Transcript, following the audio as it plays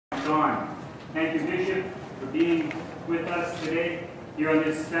on. Thank you, Bishop, for being with us today here on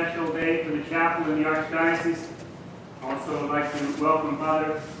this special day for the chapel in the Archdiocese. Also, I'd like to welcome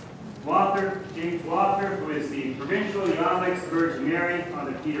Father Walther, James Walther, who is the Provincial, the Oblates, Virgin Mary,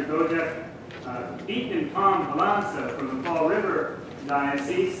 Father Peter Gojek, Deacon Tom Balanza from the Fall River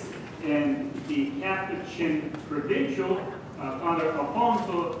Diocese, and the Capuchin Provincial, Father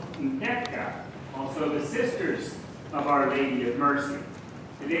Alfonso Nteca, also the Sisters of Our Lady of Mercy.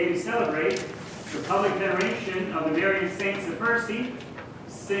 Today we celebrate the public veneration of the Marian Saints of Mercy,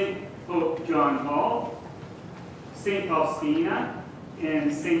 St. Pope John Paul, St. Faustina,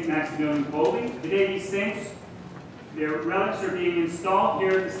 and St. Maximilian Kolbe. Today these saints, their relics are being installed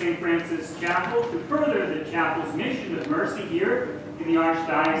here at the St. Francis Chapel to further the chapel's mission of mercy here in the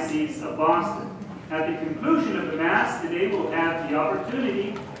Archdiocese of Boston. At the conclusion of the Mass, today we'll have the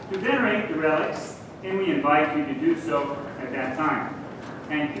opportunity to venerate the relics, and we invite you to do so at that time.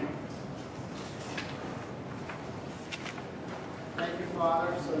 Thank you. Thank you,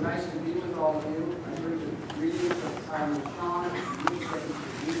 Father. So nice to be with all of you. I bring the greetings of Father Sean and you that you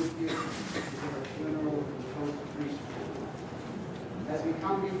can be with you for our funeral of the Pope priesthood. As we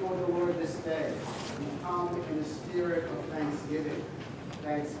come before the Lord this day, we come in a spirit of thanksgiving.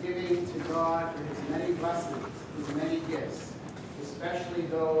 Thanksgiving to God for his many blessings, his many gifts, especially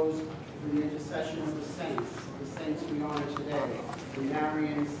those through the intercession of the saints we honor today, the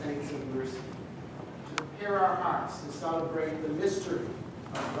Marian Saints of Mercy. To prepare our hearts to celebrate the mystery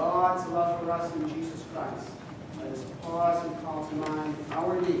of God's love for us in Jesus Christ, let us pause and call to mind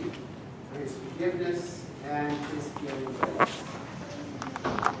our need for his forgiveness and his healing grace.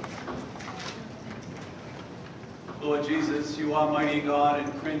 Lord Jesus, you are mighty God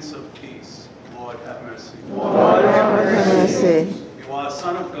and Prince of Peace. Lord, have mercy. Lord, have mercy. You are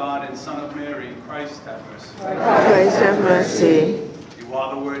Son of God and Son of Mary. Christ, have mercy. Christ, have mercy. You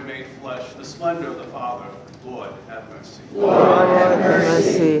are the Word made flesh, the splendor of the Father. Lord, have mercy. Lord, have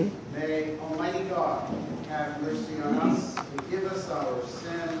mercy. May Almighty God have mercy on us, forgive us our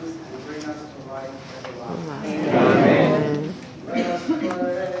sins, and bring us to life everlasting. Amen. Let us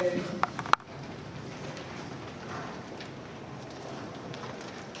pray.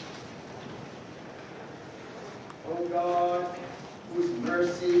 O God, whose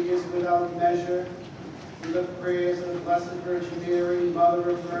mercy is without measure, through the prayers of the Blessed Virgin Mary,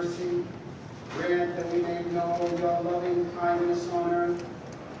 Mother of Mercy, grant that we may know your loving kindness on earth,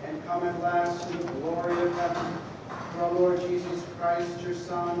 and come at last to the glory of heaven, through our Lord Jesus Christ, your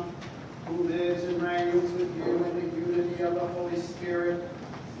Son, who lives and reigns with you in the unity of the Holy Spirit,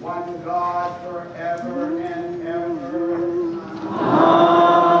 one God forever and ever. Amen.